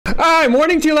Hi,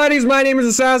 morning to you ladies, my name is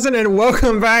Assassin and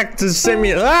welcome back to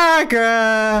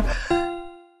Simulacra!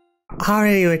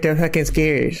 Already with the fucking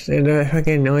scares and the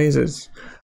fucking noises.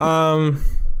 Oh,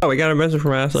 we got a message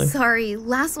from Ashley. Sorry,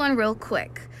 last one real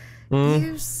quick.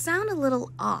 You sound a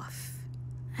little off.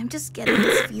 I'm just getting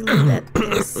this feeling that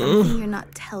there's something you're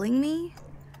not telling me.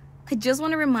 I just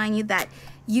want to remind you that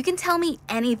you can tell me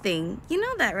anything. You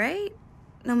know that, right?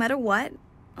 No matter what,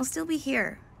 I'll still be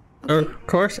here. Okay? Of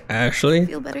course, Ashley.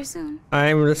 Feel better soon.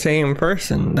 I'm the same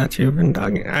person that you've been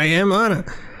talking. I am Anna.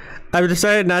 I've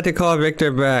decided not to call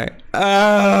Victor back.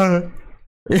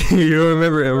 You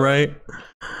remember him, right?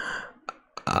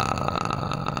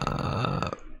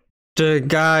 The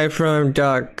guy from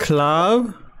the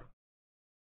club?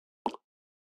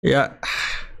 Yeah.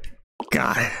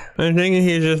 God, I'm thinking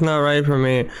he's just not right for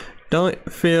me.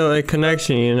 Don't feel a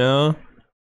connection, you know?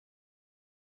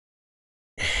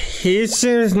 He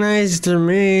seems nice to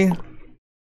me.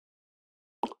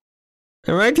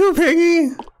 Am I too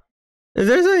picky? Is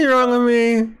there something wrong with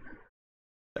me?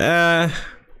 I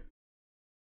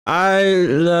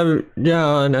love...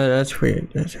 No, that's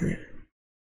weird. That's weird.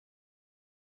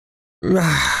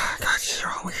 God, these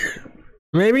are all weird.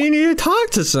 Maybe you need to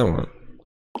talk to someone.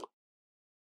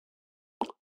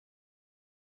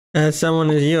 As someone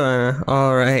is you, Anna.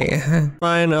 Alright.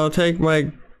 Fine, I'll take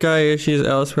my guy issues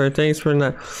elsewhere. Thanks for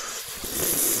not...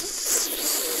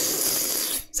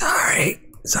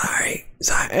 Sorry.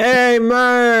 Hey,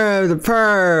 Merv, the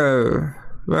perv.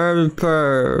 Merv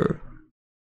the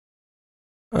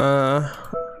perv.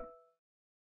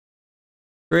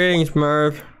 Greetings,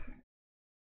 Merv.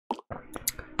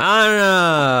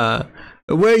 Anna!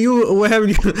 Where you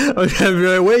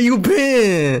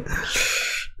been?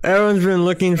 Everyone's been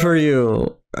looking for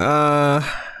you. I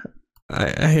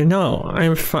know.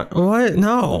 I'm fine. What?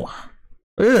 No.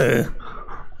 Ugh.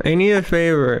 I need a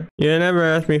favor. You never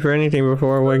asked me for anything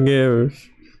before. What gives?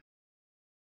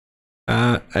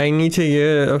 I need to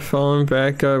get a phone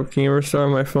backup. Can you restore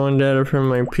my phone data from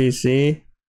my PC?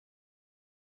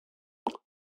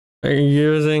 Are you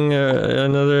using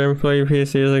another employee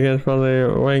PCs against probably?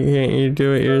 Why can't you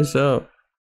do it yourself?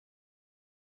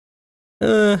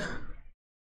 I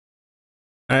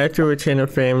had to attend a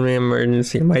family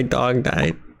emergency. My dog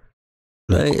died.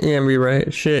 I can't be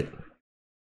right. Shit.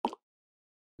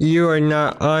 You are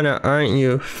not Anna, aren't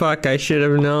you? Fuck, I should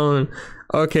have known.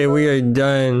 Okay, we are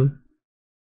done.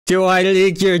 Do I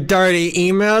leak your dirty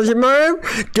emails,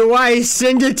 Merv? Do I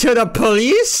send it to the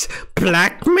police?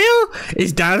 Blackmail?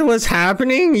 Is that what's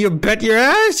happening? You bet your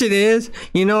ass it is.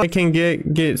 You know I can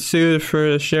get sued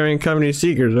for sharing company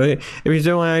secrets, right? If you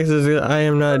don't access it, I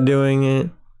am not doing it.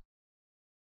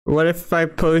 What if I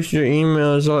post your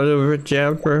emails all over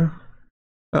Japper?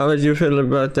 How would you feel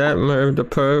about that, Merv the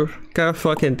perv? God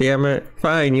fucking damn it.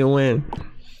 Fine, you win.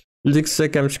 Looks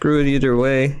like I'm screwed either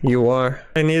way. You are.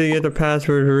 I need to get the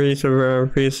password to reach over our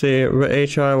PC, but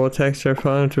HR will text their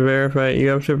phone to verify it. You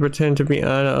have to pretend to be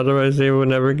Anna, otherwise they will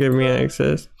never give me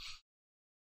access.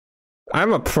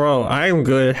 I'm a pro. I'm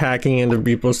good at hacking into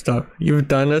people's stuff. You've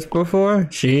done this before?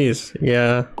 Jeez.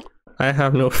 Yeah. I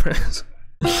have no friends.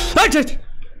 I just...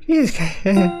 Hi,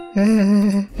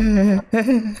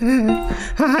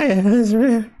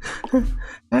 Elizabeth.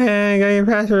 I got your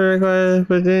password request,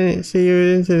 but didn't see you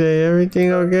in today.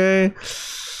 Everything okay?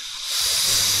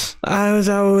 I was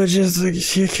just like,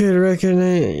 you could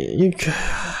recognize,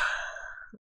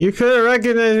 you couldn't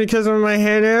recognize me because of my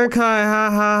haircut.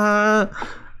 Ha.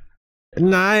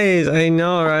 Nice, I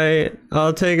know, right?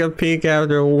 I'll take a peek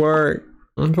after work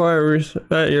before I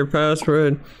reset your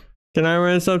password. Can I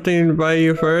run something by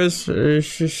you first?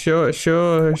 Sure,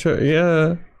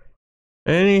 yeah.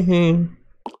 Anything.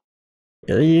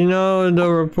 You know the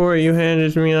report you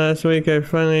handed me last week, I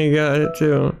finally got it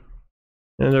too.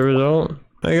 And the result?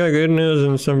 I got good news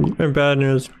and some bad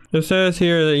news. It says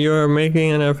here that you are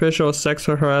making an official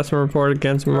sexual harassment report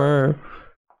against Merv.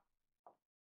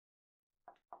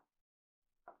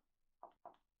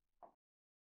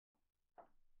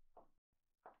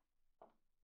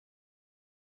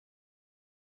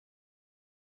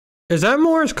 Is that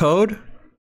Morse code?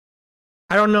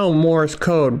 I don't know Morse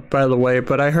code, by the way,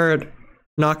 but I heard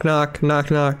knock knock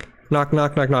knock knock knock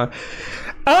knock knock knock.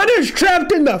 Anna's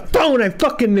trapped in the phone. I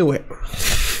fucking knew it.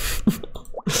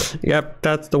 Yep,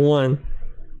 that's the one.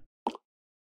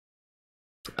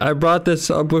 I brought this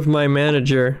up with my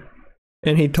manager,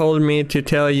 and he told me to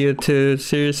tell you to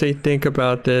seriously think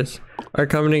about this. Our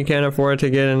company can't afford to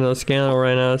get into a scandal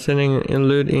right now. Sending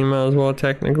lewd emails, while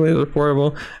technically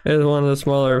reportable, is one of the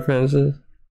smaller offenses.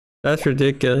 That's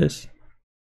ridiculous.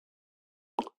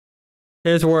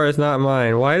 His words, not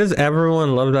mine. Why does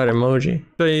everyone love that emoji?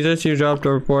 So you dropped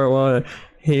a report. Well,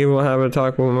 he will have a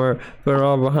talk with Murph, put it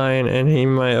all behind, and he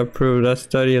might approve that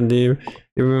study of the you've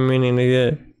been meaning to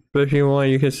get. But if you want,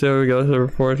 you can still go to the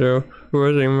report through.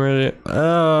 Where's the emergency?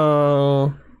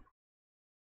 Oh.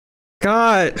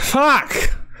 God, fuck!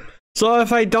 So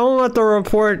if I don't let the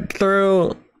report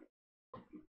through,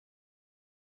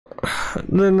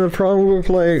 then the problem with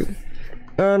like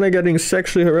Anna getting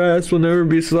sexually harassed will never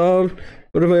be solved.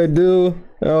 But if I do,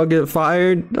 I'll get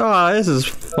fired. Oh, this is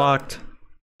fucked.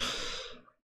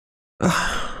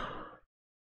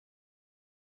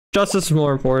 Justice is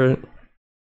more important.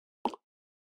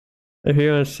 If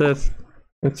you insist,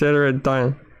 consider it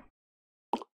done.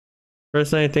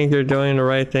 Personally, I think you're doing the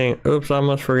right thing. Oops, I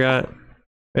almost forgot.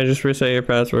 I just reset your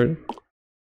password.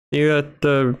 You at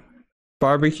the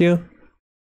barbecue?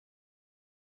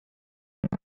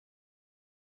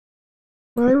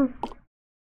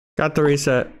 Got the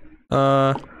reset.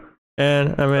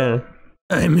 And I'm in.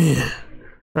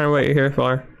 Alright, wait, you're here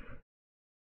for.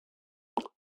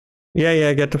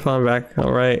 Yeah, get the phone back.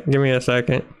 Alright, give me a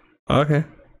second. Okay.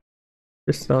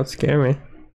 Just don't scare me.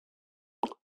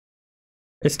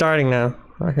 It's starting now.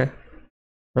 Okay.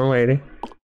 I'm waiting.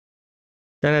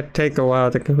 Gonna take a while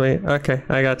to complete. Okay,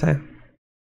 I got time.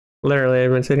 Literally,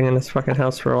 I've been sitting in this fucking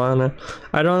house for a while now.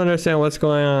 I don't understand what's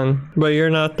going on, but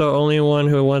you're not the only one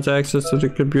who wants access to the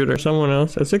computer. Someone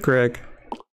else? Is it Greg?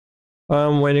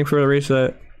 I'm waiting for the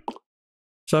reset.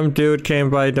 Some dude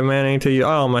came by demanding to you.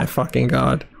 Oh my fucking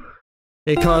god.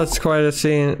 He caused quite a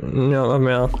scene. No, a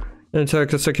male. And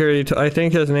took a security. I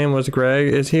think his name was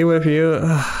Greg. Is he with you?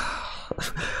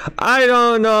 I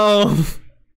don't know.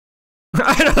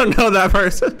 I don't know that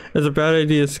person. It's a bad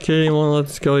idea. Security won't let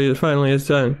us go. Finally, it's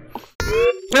done.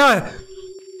 Ah!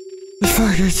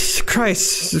 Fuck,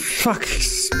 Christ. Fuck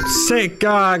sake.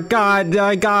 God,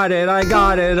 I got it.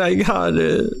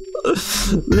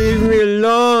 Leave me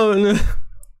alone.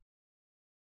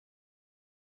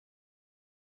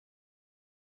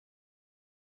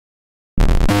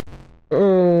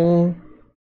 Oh.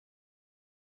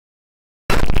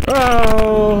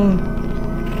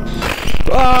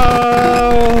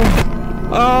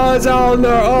 Oh, it's on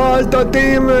there. Oh, it's the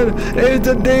demon. It's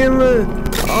the demon.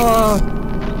 Have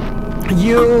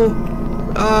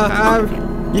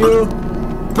you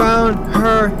found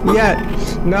her yet?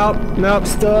 Nope,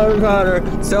 still haven't found her.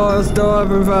 Still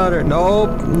haven't found her.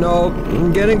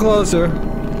 Nope. Getting closer,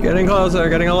 getting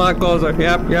a lot closer.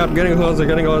 Yep, getting closer.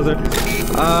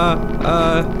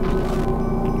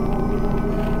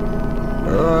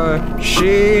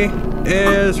 She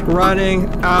is running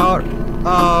out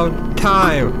of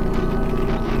time.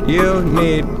 You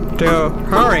need to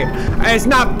hurry. It's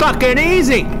not fucking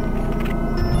easy.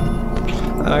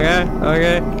 Okay.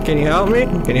 Can you help me?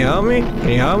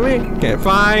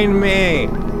 Find me.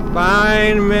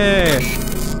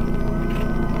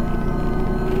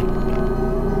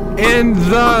 In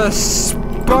the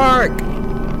spark.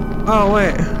 Oh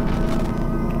wait.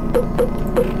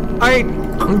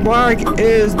 Spark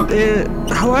is in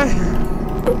what?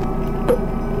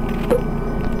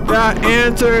 The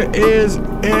answer is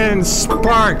in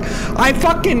Spark. I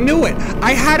fucking knew it.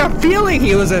 I had a feeling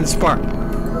he was in Spark.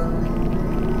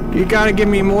 You gotta give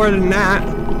me more than that.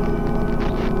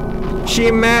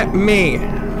 She met me.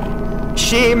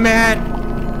 She met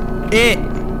it.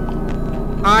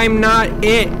 I'm not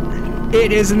it.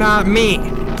 It is not me.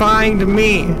 Find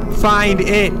me. Find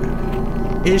it.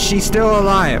 Is she still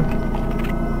alive?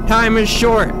 Time is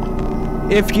short.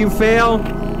 If you fail,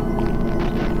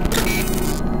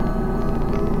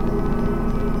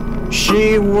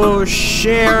 she will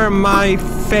share my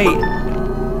fate.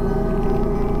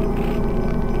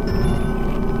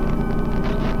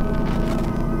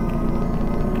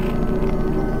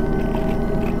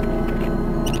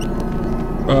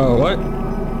 What?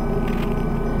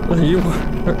 You...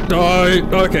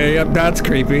 okay, yep, that's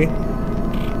creepy.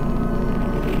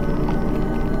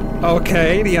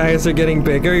 Okay, the eyes are getting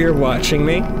bigger, you're watching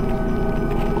me.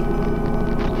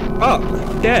 Oh,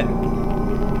 dead.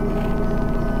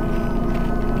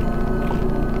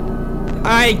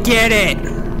 I get it!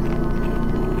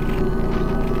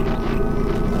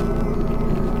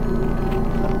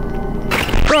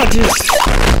 Oh, just...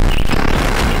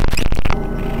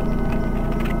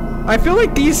 I feel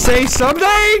like these say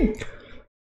something!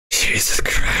 Jesus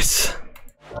Christ.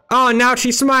 Oh, now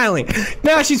she's smiling.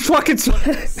 Now she's fucking smiling.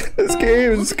 This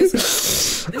game is...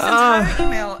 This entire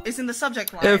email is in the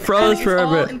subject line. It froze for a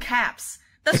bit. All in caps.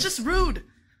 That's just rude.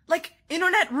 Like,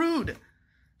 internet rude.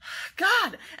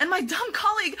 God, and my dumb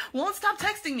colleague won't stop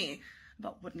texting me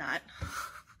about whatnot.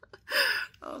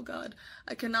 Oh god,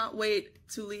 I cannot wait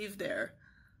to leave there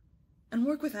and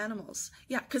work with animals.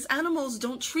 Yeah, because animals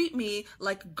don't treat me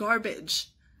like garbage.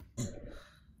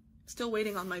 Still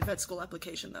waiting on my vet school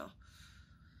application though.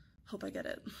 Hope I get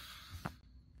it.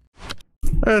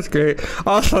 That's great.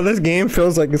 Also, this game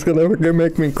feels like it's gonna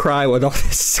make me cry with all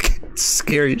this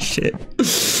scary shit.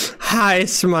 Hi,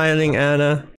 smiling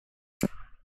Anna.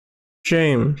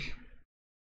 James.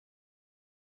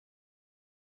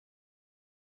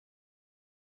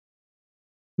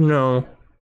 No.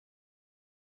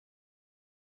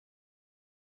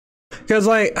 Because,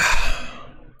 like...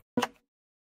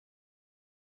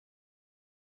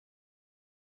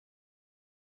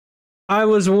 I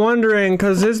was wondering,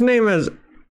 because his name is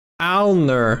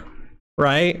Alner,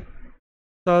 right?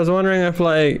 So I was wondering if,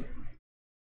 like...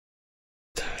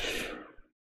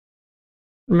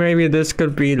 maybe this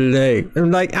could be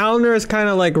like Alner is kind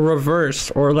of like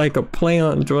reverse or like a play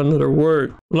on to another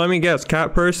word. Let me guess,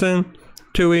 cat person?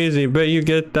 Too easy, but you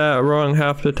get that wrong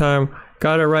half the time.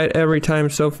 Got it right every time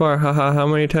so far, haha. How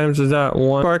many times is that?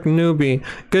 One. Spark newbie.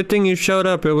 Good thing you showed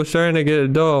up, it was starting to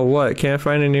get dull. What, can't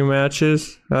find any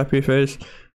matches? Happy face.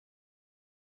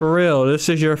 For real, this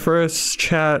is your first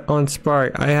chat on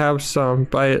Spark. I have some,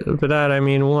 by that I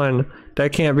mean one.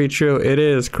 That can't be true. It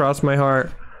is, cross my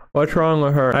heart. What's wrong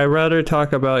with her? I'd rather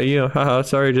talk about you. Haha,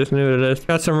 sorry, just new to this.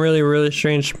 Got some really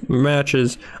strange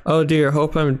matches. Oh dear,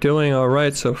 hope I'm doing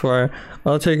alright so far.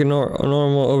 I'll take a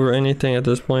normal over anything at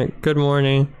this point. Good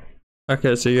morning.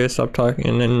 Okay, so you guys stopped talking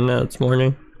and then now it's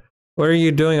morning. What are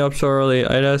you doing up so early?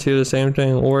 I'd ask you the same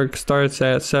thing. Work starts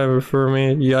at 7 for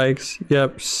me. Yikes.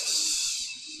 Yep.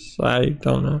 I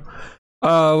don't know.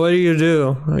 What do you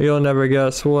do? You'll never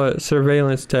guess. What?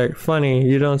 Surveillance tech. Funny,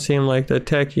 you don't seem like the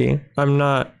techie. I'm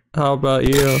not. How about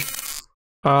you?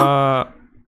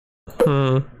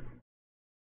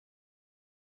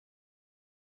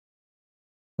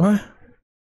 What?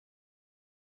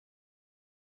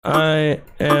 I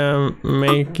am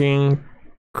making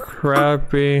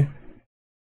crappy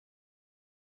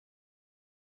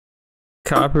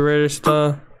copyrighted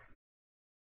stuff.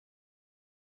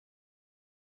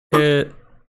 It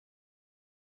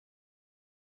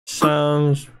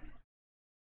sounds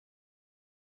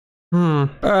I'm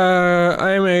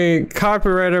a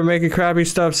copywriter making crappy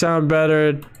stuff sound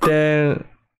better than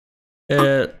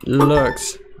it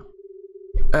looks.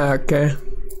 Okay.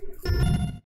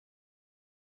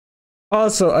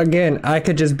 Also, again, I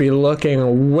could just be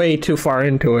looking way too far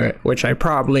into it, which I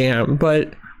probably am,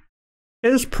 but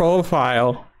his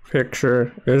profile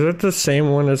picture, is it the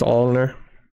same one as Allner?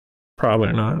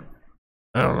 Probably not.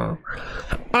 I don't know.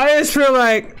 I just feel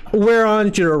like we're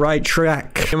on to the right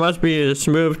track. It must be a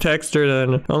smooth texter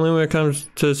then. Only when it comes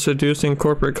to seducing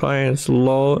corporate clients.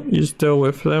 Lol, you still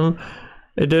with them?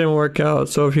 It didn't work out,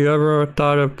 so if you ever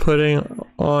thought of putting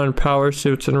on power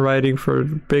suits and writing for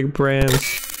big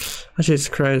brands, oh, Jesus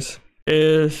Christ,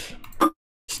 is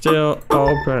still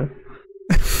open.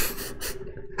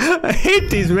 I hate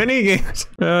these mini games.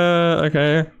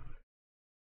 Okay.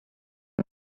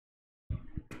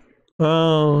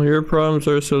 Oh, your problems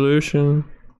are a solution.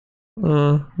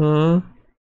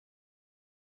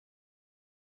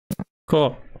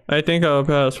 Cool. I think I'll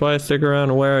pass. Why stick around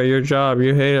and wear your job?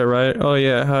 You hate it, right? Oh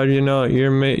yeah, how do you know?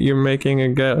 You're making a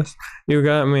guess. You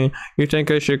got me. You think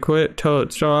I should quit?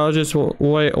 Totes. So I'll just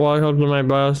walk up to my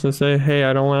boss and say, hey,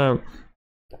 I don't want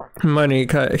money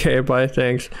cut. Okay, bye,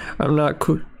 thanks. I'm not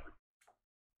cool.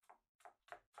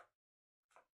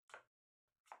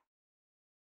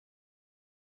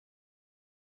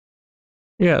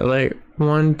 Yeah, like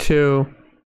 1, 2,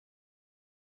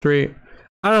 3.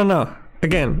 I don't know.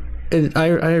 Again,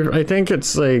 I think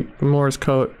it's like Morse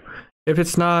code. If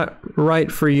it's not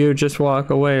right for you, just walk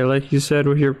away, like you said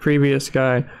with your previous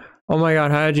guy. Oh my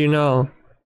god, how did you know?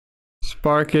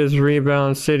 Spark is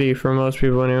Rebound City for most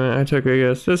people anyway. I took a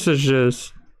guess. This is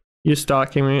just you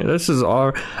stalking me. This is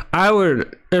all. I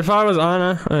would, if I was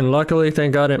Anna, and luckily,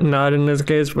 thank God I'm not in this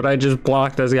case, but I just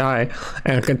blocked this guy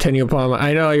and continue upon my.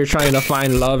 I know you're trying to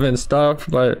find love and stuff,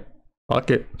 but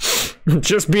fuck it.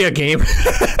 Just be a game.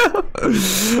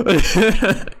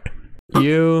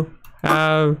 You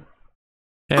have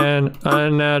an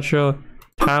unnatural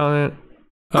talent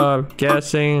of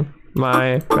guessing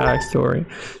my backstory.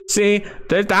 See,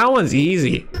 that one's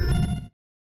easy.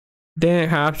 Didn't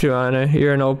have to, Anna.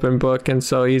 You're an open book and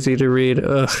so easy to read.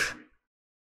 Ugh.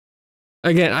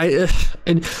 Again,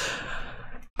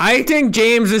 I think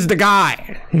James is the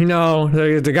guy. You know,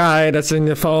 the guy that's in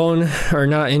the phone, or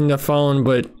not in the phone,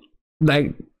 but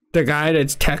like The guy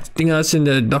that's texting us in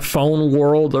the phone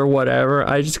world or whatever.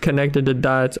 I just connected the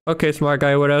dots. Okay, smart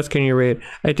guy, what else can you read?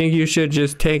 I think you should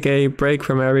just take a break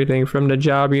from everything, from the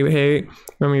job you hate,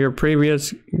 from your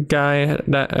previous guy,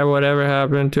 that whatever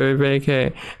happened to a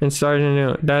vacay, and start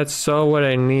anew. That's so what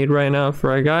I need right now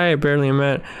for a guy I barely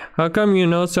met. How come you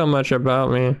know so much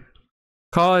about me?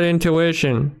 Call it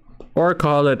intuition, or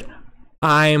call it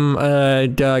I'm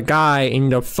the guy in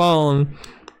the phone.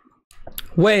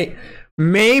 Wait.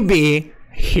 Maybe,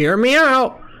 hear me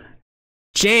out,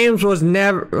 James was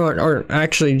never, or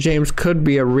actually James could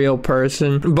be a real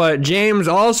person, but James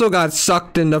also got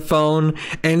sucked in the phone,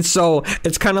 and so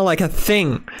it's kind of like a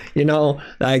thing, you know,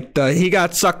 like he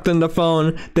got sucked in the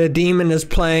phone, the demon is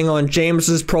playing on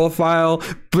James's profile,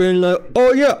 being like,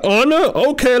 oh yeah, Anna,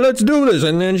 okay, let's do this,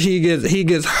 and then he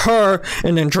gets her,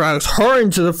 and then drags her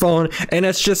into the phone, and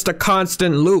it's just a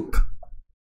constant loop.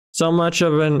 So much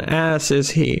of an ass is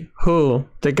he. Who?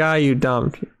 The guy you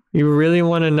dumped. You really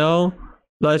want to know?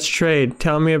 Let's trade.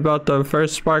 Tell me about the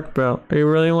first spark belt. You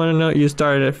really want to know? You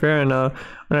started it, fair enough.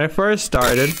 When I first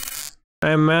started,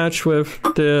 I matched with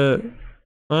the...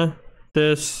 I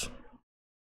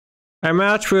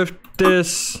matched with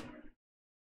this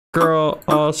girl,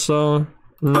 also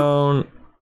known...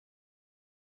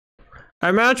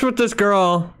 I matched with this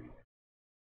girl...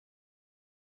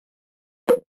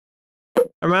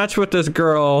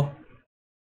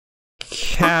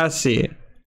 Cassie,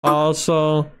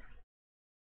 also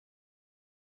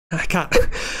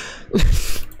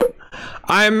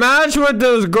I matched with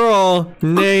this girl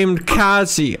named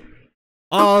Cassie,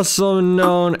 also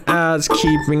known as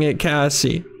Keeping It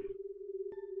Cassie.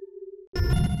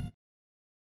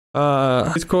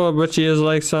 She's cool, but she is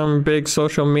like some big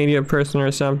social media person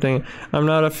or something. I'm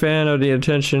not a fan of the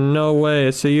attention, no way.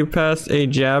 So you passed a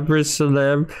Jabber's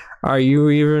celeb? Are you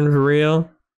even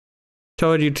real?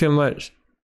 Told you too much.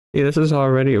 See, this is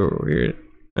already weird.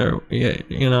 Oh, yeah,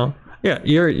 you know. Yeah,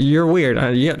 you're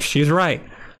weird. Yeah, she's right.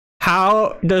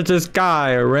 How does this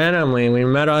guy randomly, we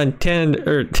met on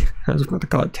Tinder, I was about to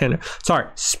call it Tinder. Sorry,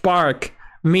 Spark,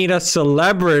 meet a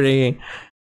celebrity,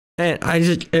 and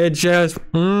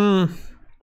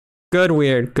good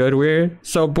weird.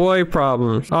 So boy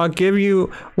problems. I'll give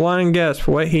you one guess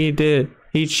what he did.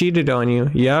 He cheated on you.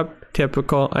 Yep.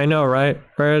 Typical. I know, right?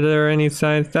 Are there any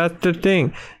signs? That's the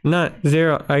thing. Not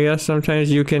zero. I guess sometimes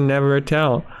you can never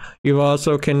tell. You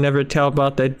also can never tell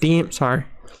about the Sorry.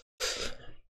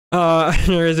 Or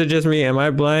is it just me? Am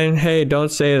I blind? Hey, don't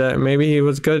say that. Maybe he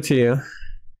was good to you.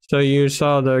 So you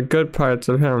saw the good parts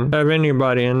of him. Of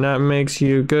anybody, and that makes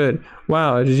you good.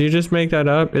 Wow, did you just make that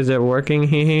up? Is it working?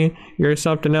 Hee. You're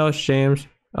something else, James.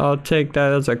 I'll take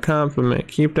that as a compliment.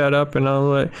 Keep that up and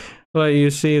I'll let you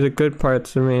see the good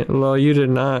parts of me. Lol, you did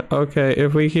not. Okay,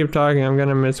 if we keep talking, I'm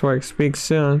gonna miss work. Speak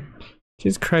soon.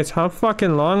 Jesus Christ, how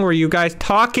fucking long were you guys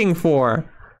talking for?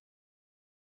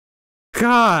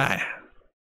 God.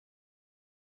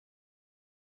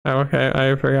 Okay,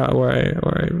 I forgot where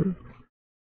I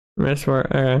missed work.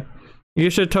 Okay. You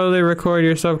should totally record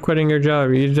yourself quitting your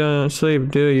job. You don't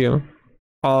sleep, do you?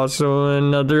 Also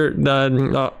another,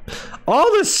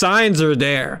 all the signs are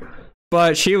there.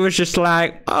 But she was just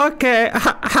like, okay,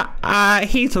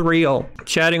 he's real.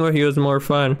 Chatting with you is more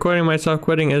fun. Quitting myself,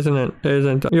 quitting isn't.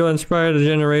 You'll inspire the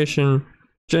generation,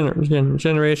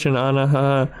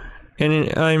 Anna,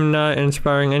 and I'm not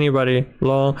inspiring anybody,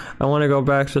 lol. I want to go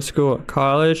back to school.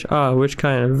 College? Ah, which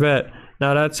kind of vet?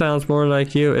 Now that sounds more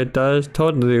like you. It does?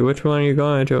 Totally. Which one are you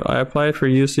going to? I applied for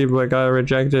UC but got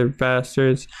rejected,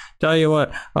 bastards. Tell you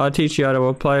what, I'll teach you how to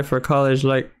apply for college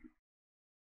like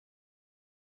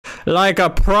a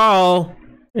pro.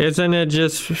 Isn't it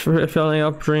just filling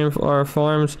up dream or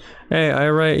forms? Hey, I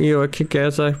write you a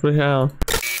kick-ass application.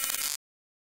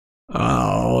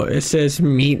 Oh, it says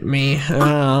meet me.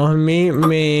 Oh, meet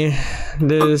me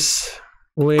this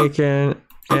weekend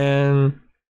and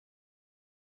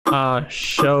I'll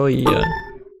show you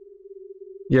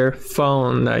your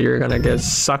phone that you're gonna get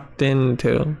sucked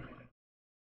into.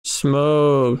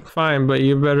 Smooth. Fine, but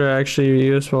you better actually be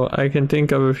useful. I can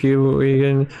think of a few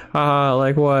weekend.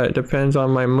 Like what? Depends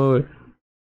on my mood.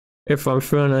 If I'm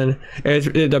feeling,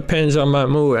 it depends on my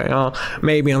mood.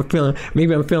 Maybe I'm feeling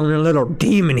a little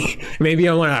demony. Maybe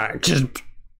I wanna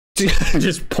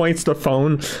just points the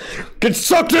phone. Get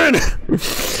sucked in.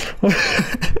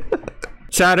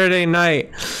 Saturday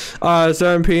night,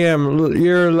 7 p.m.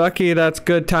 You're lucky. That's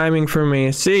good timing for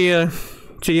me. See ya.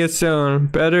 See you soon.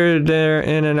 Better there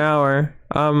in an hour.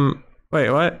 Wait,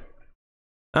 what?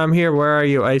 I'm here. Where are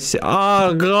you? I see.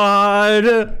 Oh,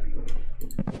 God.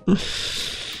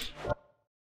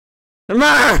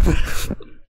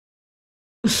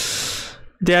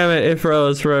 Damn it, it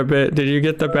froze for a bit. Did you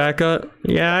get the backup?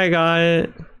 Yeah, I got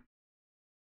it.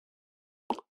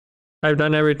 I've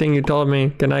done everything you told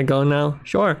me. Can I go now?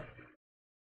 Sure.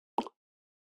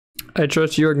 I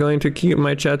trust you are going to keep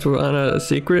my chats on a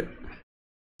secret.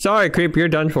 Sorry, creep, you're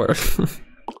done for.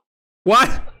 What?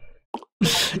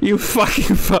 You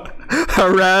fucking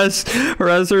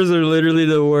harassers are literally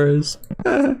the worst.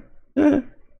 I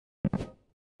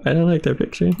don't like that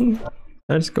picture.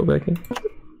 I'll just go back in.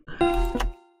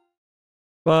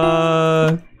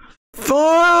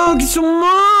 Fuck so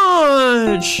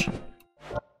much!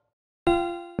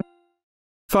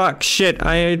 Fuck, shit,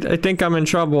 I think I'm in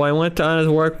trouble. I went to Anna's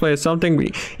workplace,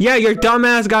 something. Yeah, your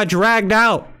dumbass got dragged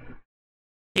out!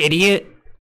 Idiot!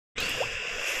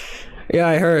 Yeah,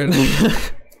 I heard.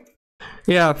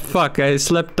 Yeah, fuck, I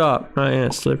slipped up. Oh yeah,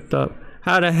 slipped up.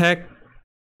 How the heck?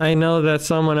 I know that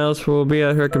someone else will be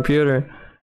at her computer.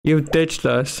 You've ditched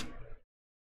us.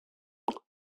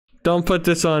 Don't put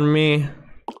this on me.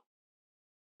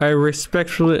 I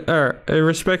respectfully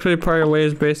part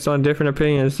ways based on different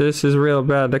opinions. This is real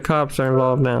bad. The cops are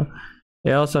involved now.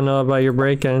 They also know about your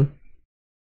break-in.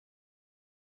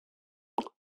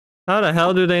 How the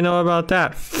hell do they know about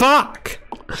that? Fuck!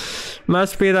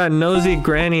 Must be that nosy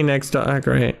granny next to.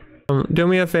 Great. Do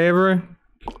me a favor.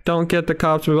 Don't get the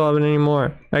cops involved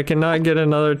anymore. I cannot get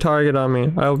another target on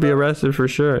me. I will be arrested for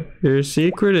sure. Your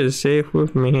secret is safe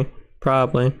with me.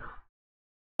 Probably.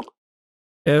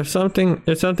 If something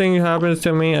happens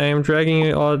to me, I am dragging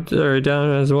you all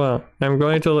down as well. I'm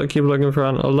going to keep looking for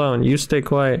alone. You stay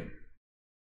quiet.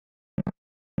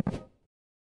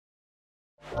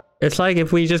 It's like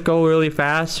if we just go really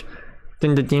fast,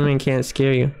 then the demon can't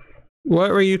scare you.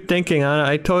 What were you thinking, Anna?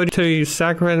 I told you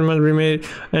sacrifice must be made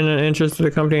in the interest of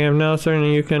the company. I am now certain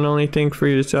you can only think for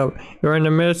yourself. You are in the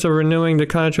midst of renewing the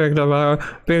contract of our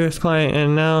biggest client,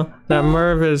 and now that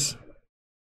Merv is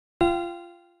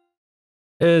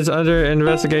under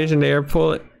investigation, they are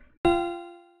pulling.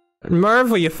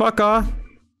 Merv, will you fuck off?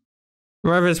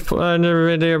 Merv is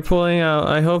they are pulling out.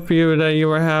 I hope that you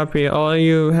were happy. All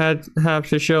you have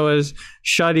to show is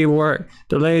shoddy work,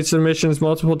 delayed submissions,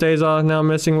 multiple days off, now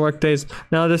missing work days.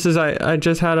 Now this is I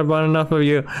just had about enough of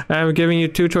you. I am giving you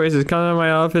two choices: come to my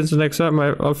office and accept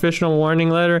my official warning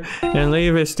letter and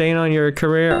leave a stain on your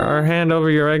career, or hand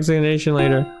over your resignation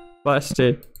letter.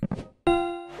 Busted.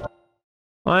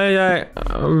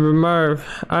 Merv,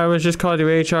 I was just called to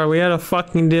HR. We had a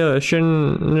fucking deal. I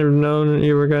shouldn't have known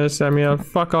you were gonna set me up.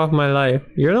 Fuck off my life.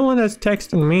 You're the one that's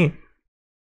texting me.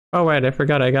 Oh wait, I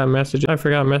forgot I got messages. I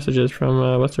forgot messages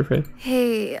from what's her face?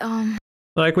 Hey,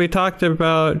 like we talked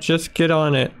about, just get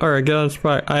on it. Or get on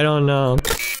Spark. I don't know.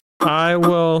 I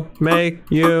will make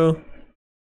you.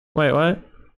 Wait, what?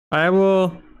 I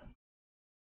will.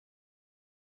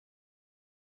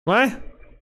 What?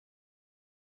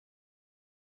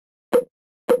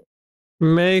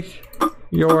 Make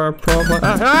your profile.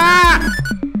 Ah!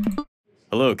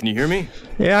 Hello, can you hear me?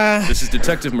 Yeah. This is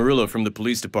Detective Murillo from the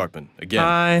police department. Again.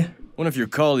 Hi. One of your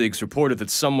colleagues reported that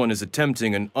someone is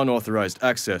attempting an unauthorized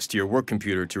access to your work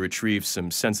computer to retrieve some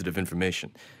sensitive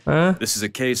information. Huh? This is a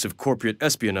case of corporate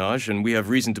espionage, and we have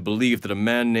reason to believe that a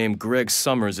man named Greg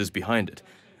Summers is behind it.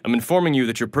 I'm informing you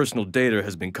that your personal data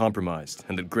has been compromised,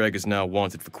 and that Greg is now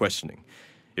wanted for questioning.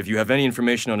 If you have any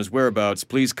information on his whereabouts,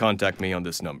 please contact me on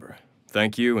this number.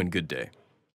 Thank you, and good day.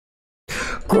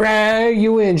 Greg,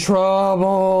 you in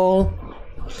trouble.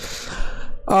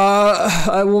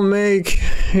 I will make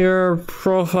your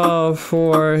profile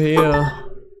for you.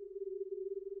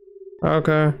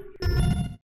 Okay.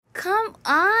 come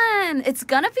on. It's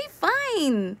gonna be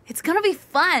fine. It's gonna be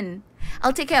fun.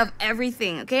 I'll take care of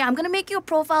everything, okay? I'm gonna make your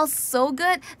profile so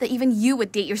good that even you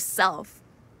would date yourself.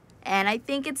 And I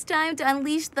think it's time to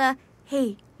unleash the,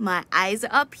 hey, my eyes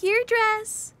are up here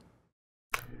dress.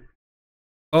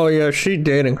 Oh yeah, she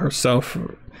dating herself.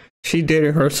 She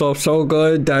dated herself so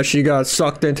good that she got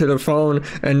sucked into the phone,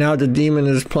 and now the demon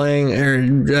is playing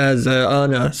her as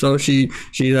Anna. So she's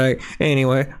like,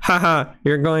 anyway, haha,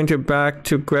 you're going back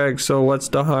to Greg, so what's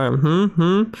the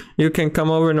harm? You can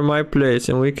come over to my place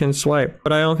and we can swipe.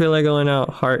 But I don't feel like going out.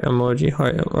 Heart emoji,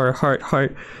 heart, or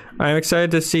heart. I'm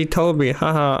excited to see Toby.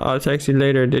 Haha, I'll text you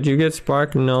later. Did you get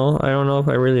Spark? No, I don't know if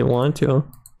I really want to.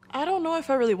 I don't know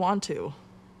if I really want to.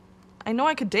 I know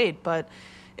I could date, but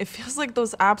it feels like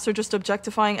those apps are just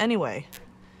objectifying anyway.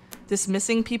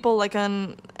 Dismissing people like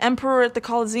an emperor at the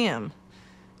Colosseum.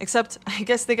 Except, I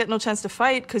guess they get no chance to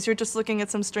fight because you're just looking at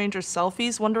some stranger's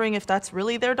selfies, wondering if that's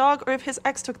really their dog or if his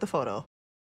ex took the photo.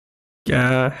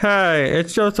 Yeah, hey,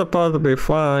 it's just supposed to be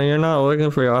fun. You're not looking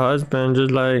for your husband,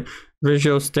 just like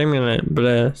visual stimulant.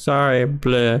 Bleh. Sorry,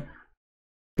 bleh.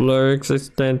 Blurgs, it's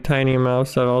the tiny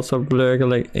mouse that also blurg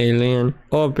like alien.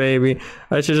 Oh baby,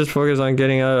 I should just focus on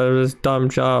getting out of this dumb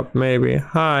job, maybe.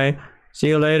 Hi, see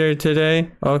you later today?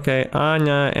 Okay,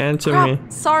 Anya, answer me.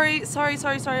 Sorry,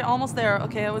 almost there.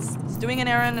 Okay, I was doing an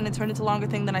errand and it turned into a longer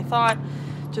thing than I thought.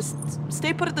 Just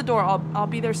stay put at the door, I'll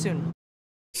be there soon.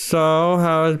 So,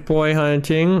 how is boy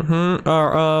hunting?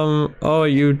 Oh,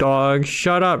 you dog.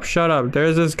 Shut up.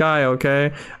 There's this guy,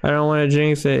 okay? I don't want to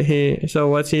jinx it. So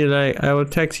what's he like? I will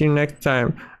text you next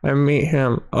time I meet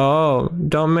him. Oh,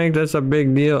 don't make this a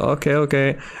big deal.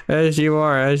 Okay. As you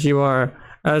are.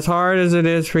 As hard as it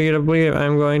is for you to believe,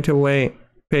 I'm going to wait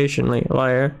patiently,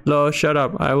 liar. Lo, shut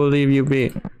up. I will leave you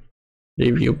be.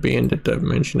 Leave you be in the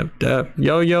dimension of death.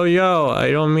 Yo,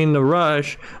 I don't mean to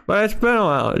rush, but it's been a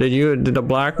while. Did the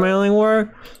blackmailing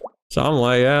work? So I'm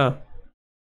like, yeah.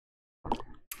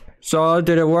 So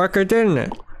did it work or didn't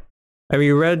it? Have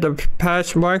you read the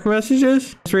past mark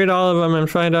messages? Let's read all of them and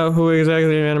find out who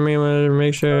exactly the enemy was to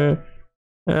make sure.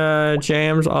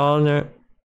 James Allner.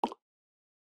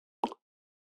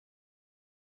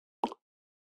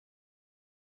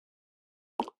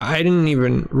 I didn't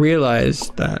even realize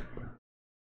that.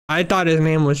 I thought his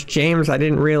name was James. I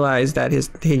didn't realize that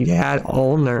he had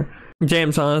Ulner.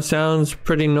 James sounds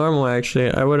pretty normal actually.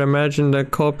 I would imagine the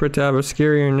culprit to have a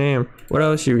scarier name. What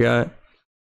else you got?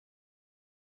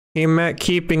 He meant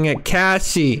keeping it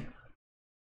Cassie.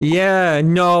 Yeah,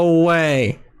 no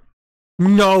way.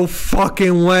 No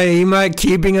fucking way. He meant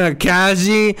keeping it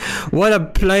Cassie? What a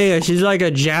player. She's like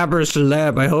a Jabber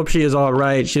celeb. I hope she is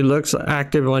alright. She looks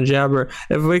active on Jabber.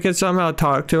 If we could somehow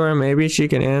talk to her, maybe she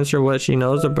can answer what she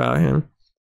knows about him.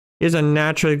 He's a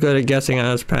naturally good at guessing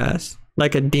on his past.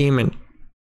 Like a demon.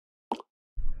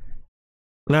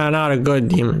 Nah, not a good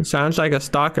demon. Sounds like a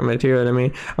stalker material to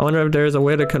me. I wonder if there's a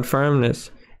way to confirm this.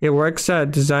 It works at a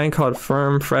design called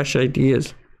Firm Fresh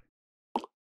Ideas.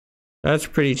 That's a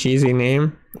pretty cheesy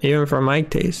name, even for my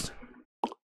taste.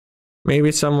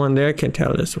 Maybe someone there can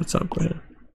tell us what's up with it.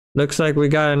 Looks like we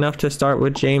got enough to start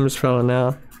with James fella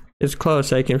now. It's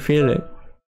close, I can feel it.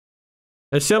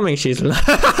 Assuming she's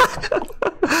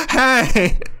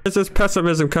Hey! Where's this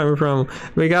pessimism coming from?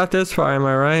 We got this far, am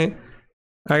I right?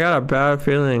 I got a bad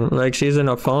feeling, like she's in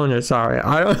a phone or sorry.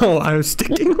 I don't know what I'm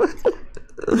sticking with.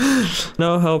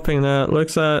 No helping that.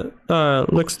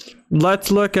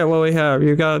 Let's look at what we have.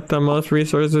 You got the most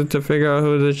resources to figure out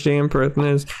who this Jane person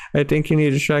is. I think you need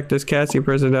to track this Cassie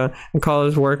person down and call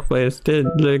his workplace. Dig a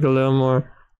little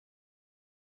more.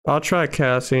 I'll track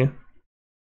Cassie.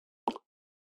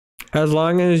 As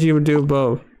long as you do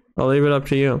both. I'll leave it up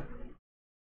to you.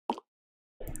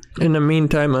 In the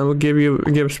meantime, I will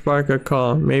give Spark a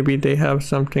call. Maybe they have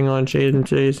something on Jade and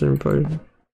Jason, but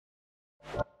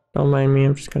don't mind me,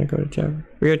 I'm just gonna go to Jabber.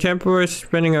 We are temporarily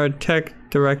suspending our tech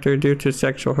director due to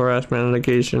sexual harassment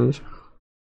allegations.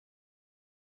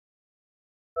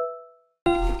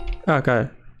 Okay.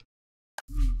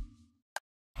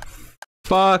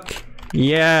 Fuck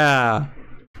yeah.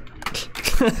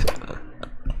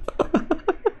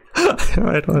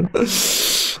 Right on.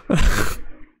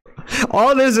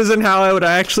 All this isn't how I would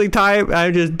actually type.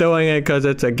 I'm just doing it because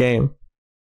it's a game.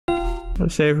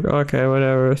 Save. Okay,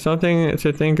 whatever. Something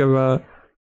to think about.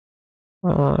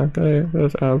 Okay,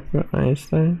 that's Albert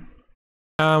Einstein.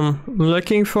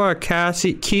 Looking for a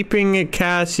Cassie. Keeping it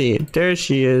Cassie. There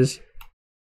she is.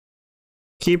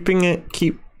 Keeping it.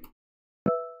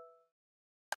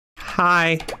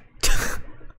 Hi.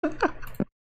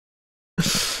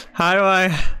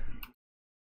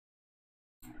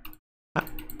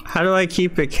 How do I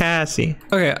keep it Cassie?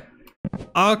 Okay,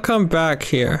 I'll come back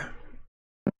here.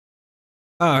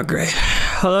 Oh, great.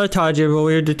 Hello, Taji, but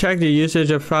we detected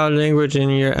usage of foul language in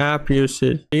your app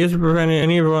usage. The use of preventing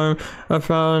any form of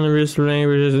foul and abusive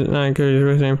language is not encouraged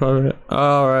within public.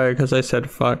 Alright, because I said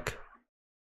fuck.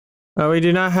 We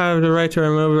do not have the right to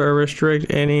remove or restrict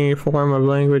any form of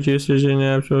language usage in the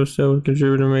app, so still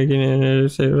contribute to making it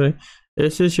safely.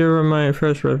 This is your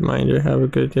first reminder. Have a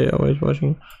good day. Always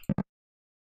watching.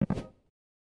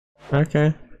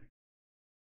 Okay.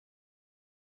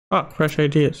 Oh, fresh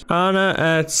ideas. Anna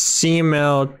at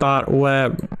cmail.web.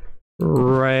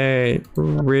 Right.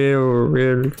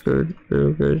 Real good.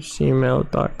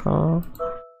 Cmail.com.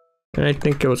 And I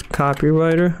think it was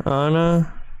copywriter.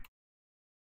 Anna.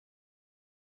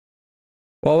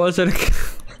 What was it?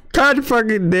 God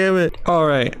fucking damn it.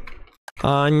 Alright.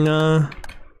 Anna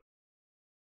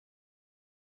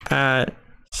at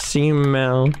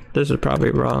cmail. This is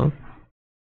probably wrong.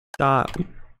 Dot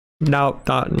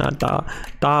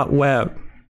web.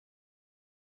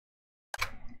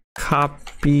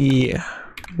 Copy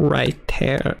right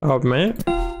there. Oh man.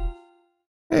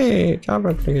 Hey, job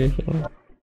application.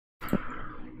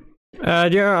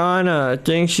 Dear Anna,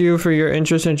 thanks you for your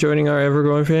interest in joining our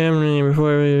ever-growing family.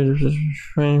 Before we...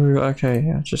 Okay,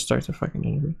 yeah, just start the fucking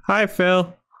interview. Hi,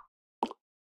 Phil.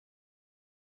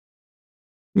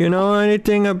 You know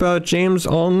anything about James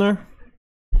Olner?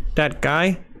 That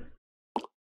guy?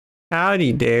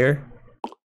 Howdy there.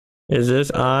 Is this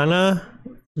Anna?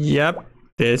 Yep,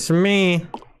 this me.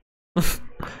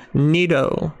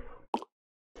 Neato.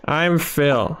 I'm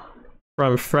Phil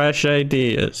from Fresh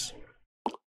Ideas.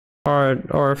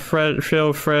 Or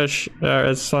Phil Fresh,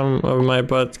 as some of my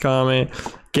buds call me.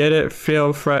 Get it,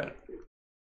 Phil Fresh.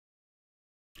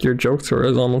 Your jokes are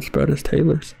almost bad as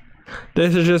Taylor's.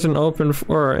 This is just an open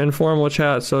or informal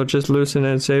chat, so just loosen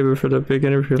and save it for the big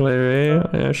interview later,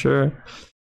 eh? Yeah, sure.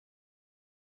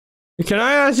 Can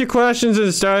I ask you questions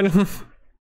instead?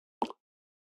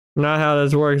 Not how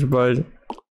this works, but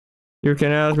you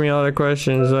can ask me all the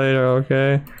questions later,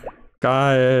 okay?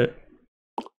 Got it.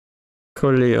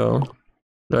 Coolio.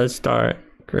 Let's start.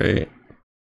 Great.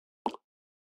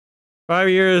 5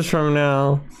 years from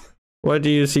now, what do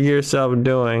you see yourself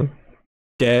doing?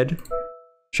 Dead?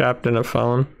 Trapped in a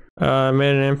phone?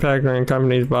 Made an impact on your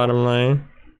company's bottom line?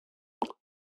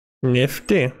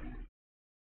 Nifty.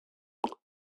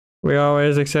 We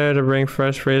always excited to bring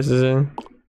fresh faces in.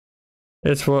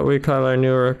 It's what we call our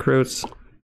new recruits.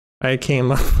 I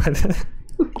came up with it.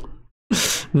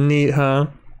 Neat, huh?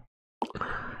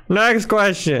 Next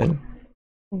question.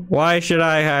 Why should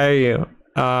I hire you?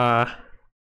 I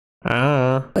don't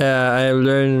know. Yeah, I've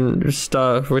learned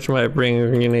stuff which might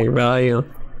bring unique value.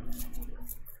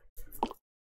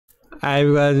 I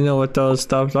gotta know what those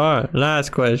stuffs are.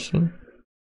 Last question.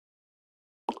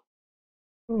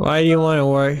 Why do you want to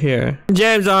work here?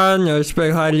 James Arnold,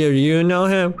 respect highly. Do you know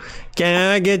him? Can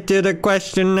I get to the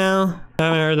question now? I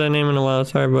haven't heard that name in a while.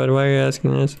 Sorry, bud. Why are you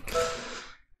asking this?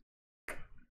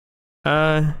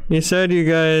 You said you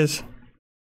guys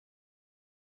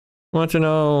want to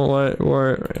know what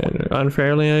were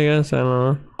unfairly, I guess? I don't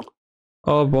know.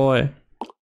 Oh boy.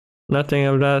 Nothing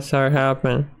of that sort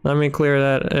happened. Let me clear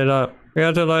it up. We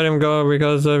have to let him go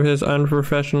because of his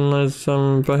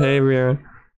unprofessionalism behavior.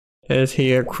 Is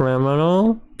he a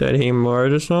criminal? Did he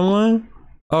murder someone?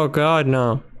 Oh god,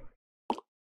 no.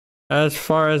 As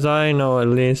far as I know, at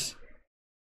least.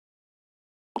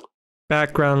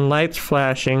 Background lights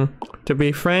flashing. To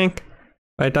be frank,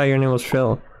 I thought your name was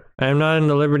Phil. I am not in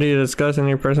the liberty to discuss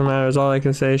any personal matters. All I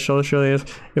can say socially is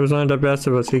he was one of the best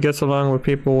of us. He gets along with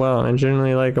people well and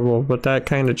genuinely likable, but that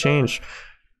kind of changed.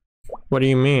 What do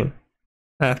you mean?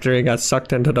 After he got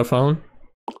sucked into the phone?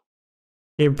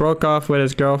 He broke off with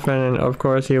his girlfriend and of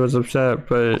course he was upset,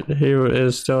 but he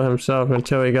is still himself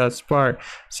until he got sparked.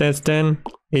 Since then,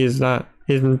 he's not.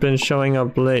 He's been showing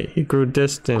up late. He grew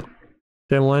distant.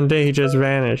 Then one day he just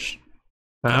vanished.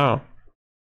 Oh.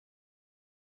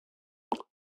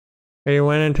 He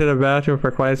went into the bathroom for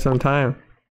quite some time.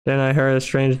 Then I heard a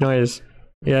strange noise.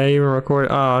 Yeah, I even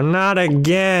recorded. Oh, not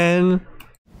again!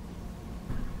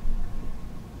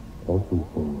 Oh,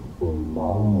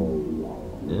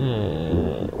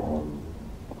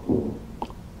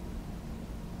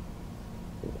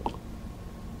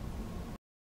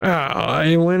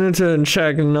 I went into and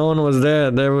checked and no one was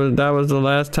there. That was the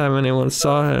last time anyone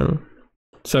saw him.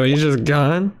 So he's just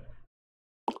gone?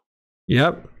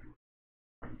 Yep.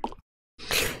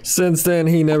 Since then,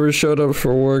 he never showed up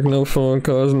for work, no phone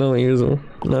calls, no email,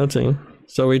 nothing.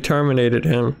 So we terminated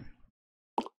him.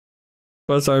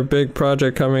 Plus our big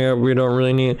project coming up, we don't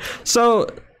really need. So,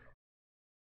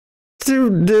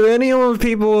 do any of the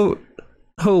people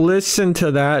who listen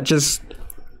to that just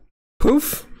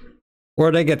poof?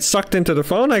 Or they get sucked into the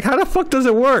phone? Like, how the fuck does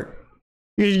it work?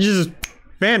 You just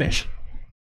vanish.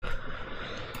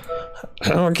 I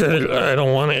don't get it. I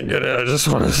don't want to get it. I just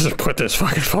want to put this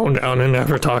fucking phone down and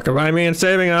never talk about it. I mean,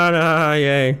 saving on,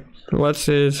 yay. What's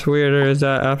weirder is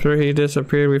that after he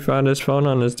disappeared, we found his phone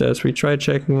on his desk. We tried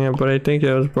checking it, but I think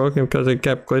it was broken because it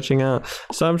kept glitching out.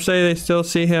 Some say they still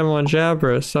see him on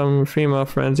Jabber. Some female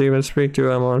friends even speak to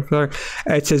him on Clark.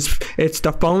 It's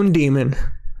the phone demon.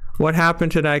 What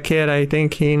happened to that kid? I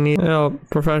think he needs help,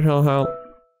 professional help.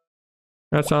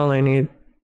 That's all I need.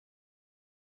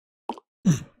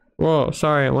 Whoa,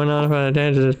 sorry, it went on a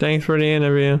tangent. Thanks for the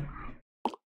interview.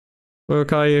 We'll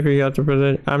call you if you got the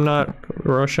position. I'm not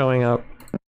showing up,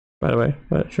 by the way,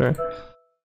 but sure.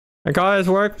 I call his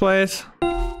workplace.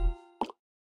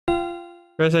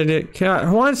 First I did.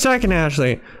 1 second,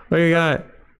 Ashley. What do you got?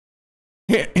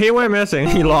 He went missing.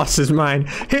 He lost his mind.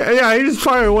 He just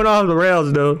probably went off the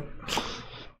rails, dude.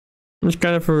 Which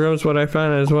kind of proves what I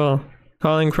found as well.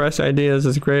 Calling fresh ideas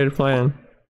is a great plan.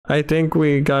 I think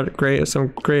we got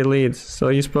some great leads. So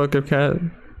you spoke of Cat,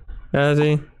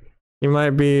 Azzy? You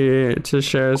might be to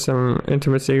share some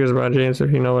intimate secrets about James,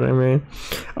 if you know what I mean.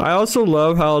 I also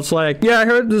love how it's like, yeah, I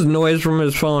heard this noise from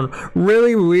his phone.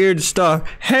 Really weird stuff.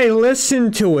 Hey,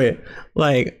 listen to it.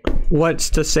 Like,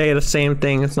 what's to say the same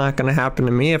thing? It's not gonna happen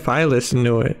to me if I listen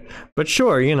to it. But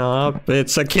sure, you know,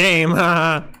 it's a game.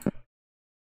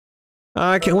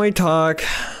 Can we talk?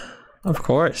 Of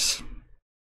course.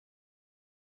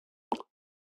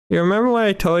 You remember when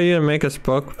I told you to make a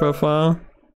spoke profile?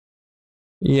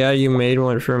 Yeah, you made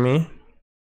one for me.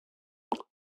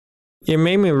 You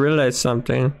made me realize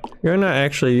something. You're not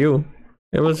actually you.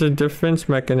 It was a defense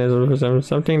mechanism,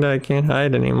 something that I can't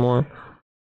hide anymore.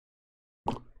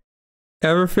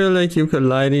 Ever feel like you could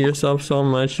lie to yourself so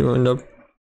much you end up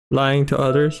lying to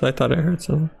others? I thought I heard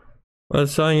something. But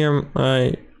it's on your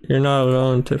mind. You're not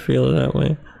alone to feel that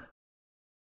way.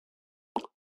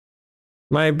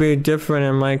 Might be different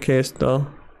in my case though.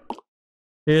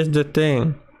 Here's the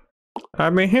thing.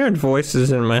 I've been hearing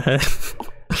voices in my head.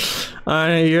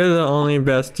 You're the only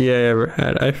bestie I ever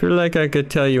had. I feel like I could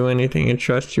tell you anything and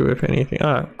trust you with anything.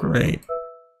 Ah, great.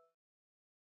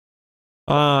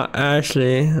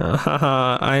 Ashley.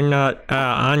 I'm not,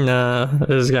 Anna.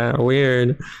 This is kind of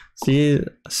weird. See,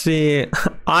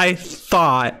 I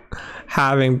thought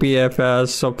having BFS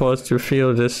supposed to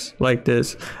feel this like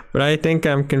this, but I think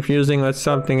I'm confusing with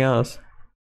something else.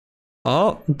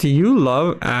 Oh, do you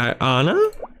love Anna?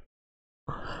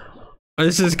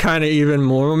 This is kind of even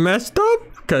more messed up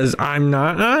because I'm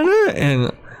not Anna,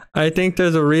 and I think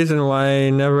there's a reason why I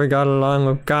never got along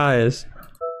with guys.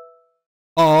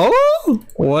 Oh,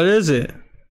 what is it?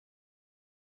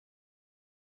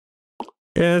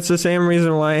 Yeah, it's the same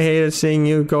reason why I hated seeing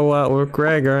you go out with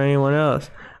Greg or anyone else.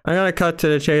 I gotta cut to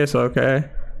the chase, okay?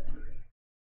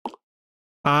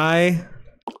 I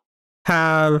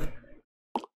have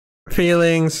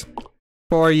feelings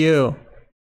for you.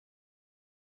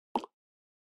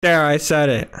 There, I said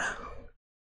it.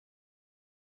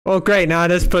 Oh great, now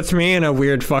this puts me in a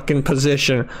weird fucking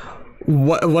position.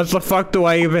 What the fuck do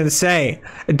I even say?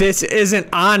 This isn't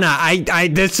Anna.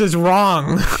 This is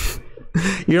wrong.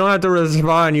 You don't have to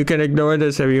respond. You can ignore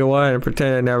this if you want and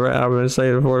pretend it never happened and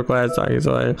say the 4 class talking.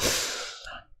 So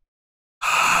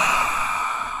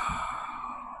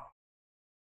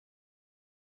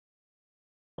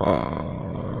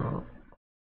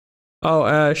oh,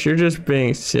 Ash, you're just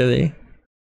being silly.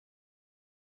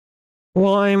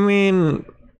 Well, I mean,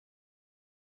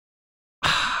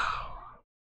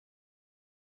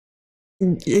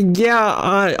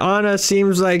 yeah, Anna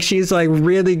seems like she's like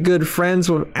really good friends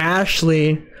with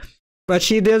Ashley, but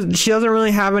she doesn't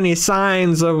really have any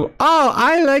signs of, oh,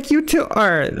 I like you too,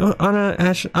 or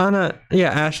yeah,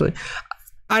 Ashley.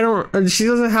 She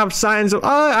doesn't have signs of,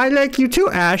 oh, I like you too,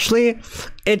 Ashley.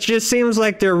 It just seems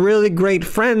like they're really great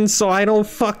friends, so I don't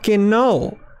fucking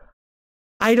know.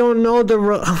 I don't know the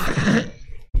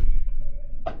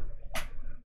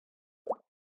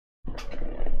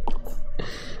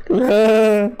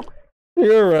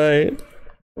you're right.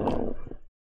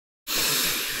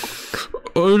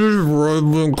 I just read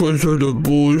because of the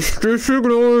bullshit. Just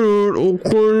ignore it,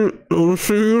 okay? I'll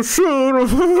see you soon.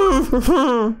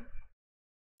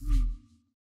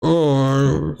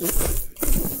 Oh,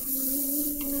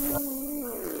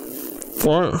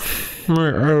 what?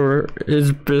 Whatever.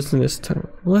 It's business time.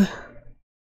 What?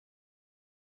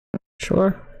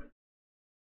 Sure.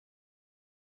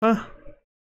 Huh?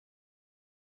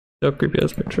 So creepy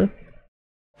ass picture.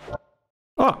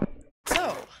 Oh.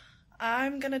 So,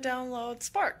 I'm gonna download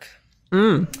Spark.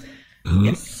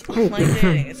 Yes. Online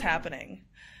dating is happening.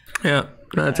 Yeah,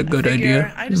 that's a good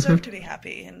idea. I deserve to be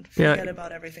happy and forget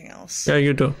about everything else. Yeah,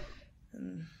 you do.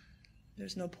 And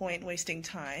there's no point wasting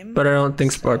time. But I don't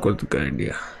think Spark was a good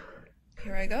idea.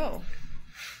 Here I go.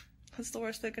 What's the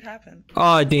worst that could happen?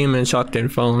 Oh, demon sucked in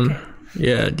phone. Okay.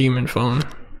 Yeah, demon phone.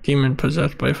 Demon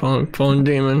possessed by phone. Phone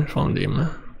demon. Phone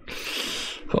demon.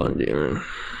 Phone demon.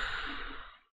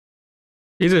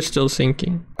 These are still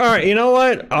sinking. Alright, you know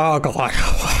what? Oh god.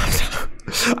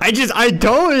 I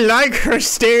don't like her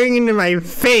staring into my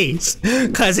face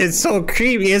because it's so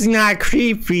creepy. It's not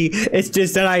creepy. It's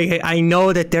just that I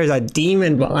know that there's a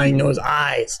demon behind those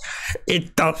eyes. It's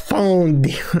the phone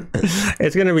demon.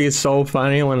 It's gonna be so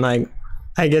funny when like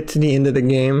I get to the end of the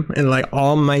game and like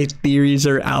all my theories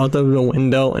are out of the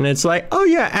window and it's like, oh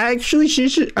yeah, actually she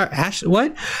should,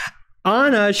 what?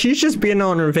 Anna, she's just been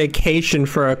on her vacation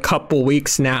for a couple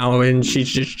weeks now, and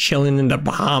she's just chilling in the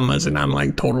Bahamas, and I'm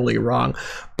like totally wrong.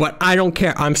 But I don't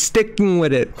care. I'm sticking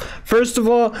with it. First of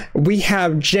all, we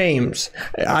have James.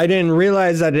 I didn't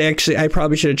realize that I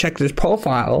probably should have checked his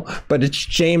profile, but it's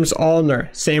James Allner.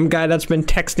 Same guy that's been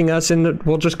texting us in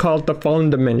we'll just call it the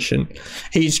phone dimension.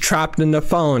 He's trapped in the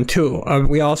phone too.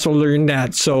 We also learned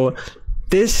that. So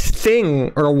this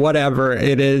thing or whatever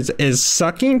it is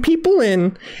sucking people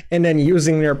in and then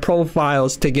using their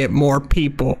profiles to get more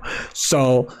people.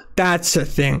 So that's a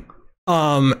thing.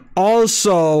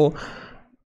 Also,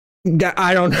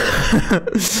 I don't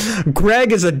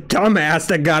Greg is a dumbass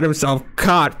that got himself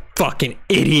caught. Fucking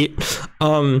idiot.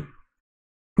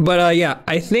 But yeah,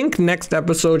 I think next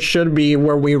episode should be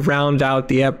where we round out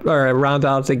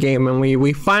the game, and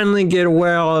we finally get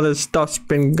where all this stuff's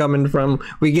been coming from.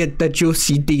 We get the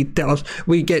juicy details.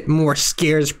 We get more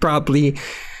scares probably.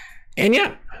 And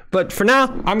yeah, but for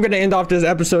now, I'm gonna end off this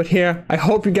episode here. I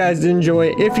hope you guys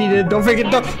enjoy. If you did, don't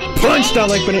forget to punch that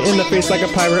like button in the face like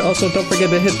a pirate. Also, don't forget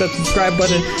to hit that subscribe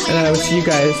button, and I will see you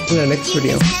guys in the next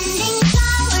video.